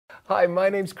Hi, my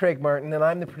name's Craig Martin, and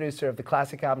I'm the producer of the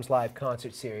Classic Albums Live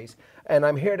concert series. And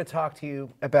I'm here to talk to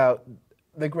you about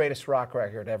the greatest rock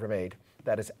record ever made.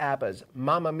 That is ABBA's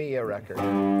Mamma Mia record.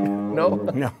 No?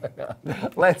 No.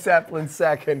 Led Zeppelin's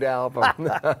second album.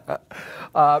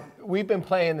 We've been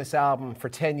playing this album for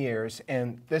 10 years,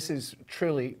 and this is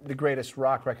truly the greatest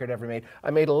rock record ever made.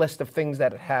 I made a list of things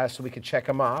that it has so we could check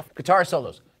them off. Guitar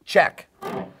solos, check.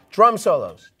 Drum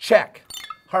solos, check.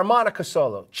 Harmonica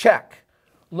solo, check.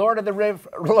 Lord of the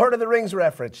Rings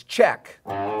reference, check.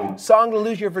 Song to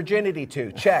lose your virginity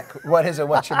to, check. What is it?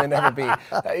 What should it never be?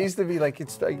 It used to be like,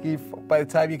 it's like by the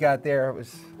time you got there, it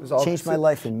was all changed my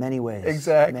life in many ways.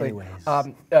 Exactly. Many ways.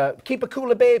 Keep a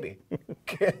coolie baby.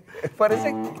 What is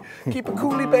it? Keep a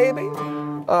coolie baby.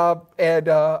 And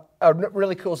a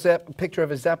really cool picture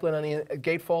of a Zeppelin on the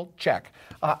gatefold, check.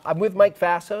 I'm with Mike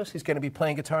Vassos. He's going to be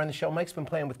playing guitar on the show. Mike's been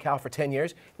playing with Cal for 10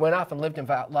 years. Went off and lived in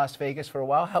Las Vegas for a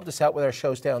while. Helped us out with our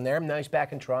shows down there. Now he's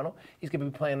back in Toronto. He's going to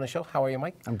be playing on the show. How are you,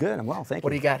 Mike? I'm good. I'm well. Thank you.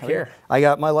 What do you got here? I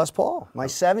got my Les Paul, my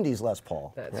 70s Les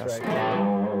Paul. That's right.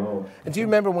 And do you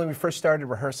remember when we first started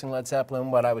rehearsing Led Zeppelin,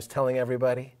 what I was telling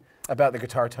everybody about the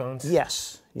guitar tones?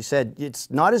 Yes. You said it's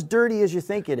not as dirty as you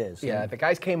think it is. Yeah, the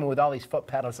guys came in with all these foot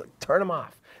pedals. Like, turn them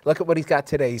off. Look at what he's got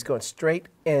today. He's going straight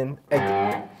in.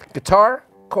 Guitar,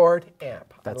 chord,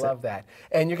 amp. I love that.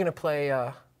 And you're going to play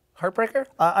Heartbreaker?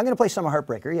 I'm going to play some of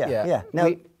Heartbreaker, yeah. Now,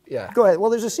 go ahead.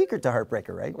 Well, there's a secret to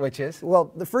Heartbreaker, right? Which is?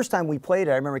 Well, the first time we played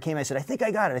it, I remember it came, I said, I think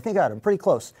I got it. I'm pretty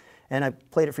close. And I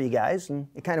played it for you guys, and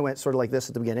it kind of went sort of like this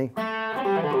at the beginning.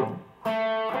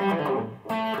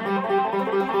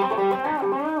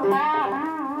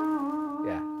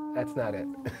 That's not it.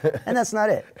 And that's not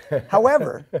it.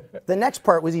 However, the next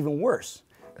part was even worse.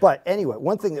 But anyway,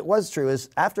 one thing that was true is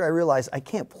after I realized I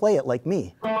can't play it like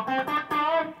me.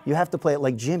 You have to play it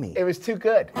like Jimmy. It was too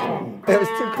good. It was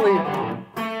too clean.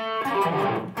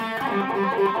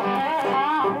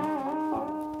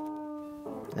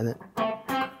 And then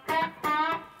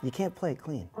you can't play it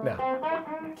clean. No.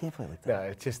 You can't play it like that. No,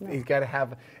 it's just, he's got to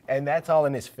have, and that's all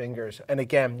in his fingers. And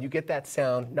again, you get that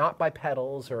sound, not by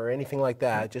pedals or anything like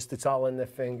that, just it's all in the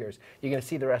fingers. You're going to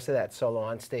see the rest of that solo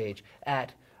on stage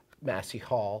at Massey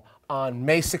Hall on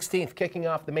May 16th, kicking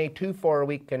off the May 2-4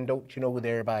 weekend. Don't you know who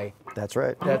they're by? That's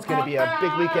right. That's going to be a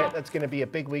big weekend. That's going to be a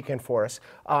big weekend for us.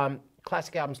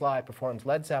 Classic Albums Live performs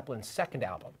Led Zeppelin's second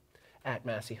album at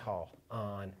Massey Hall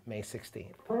on May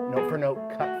 16th. Note for note,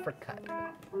 cut for cut.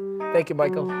 Thank you,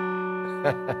 Michael.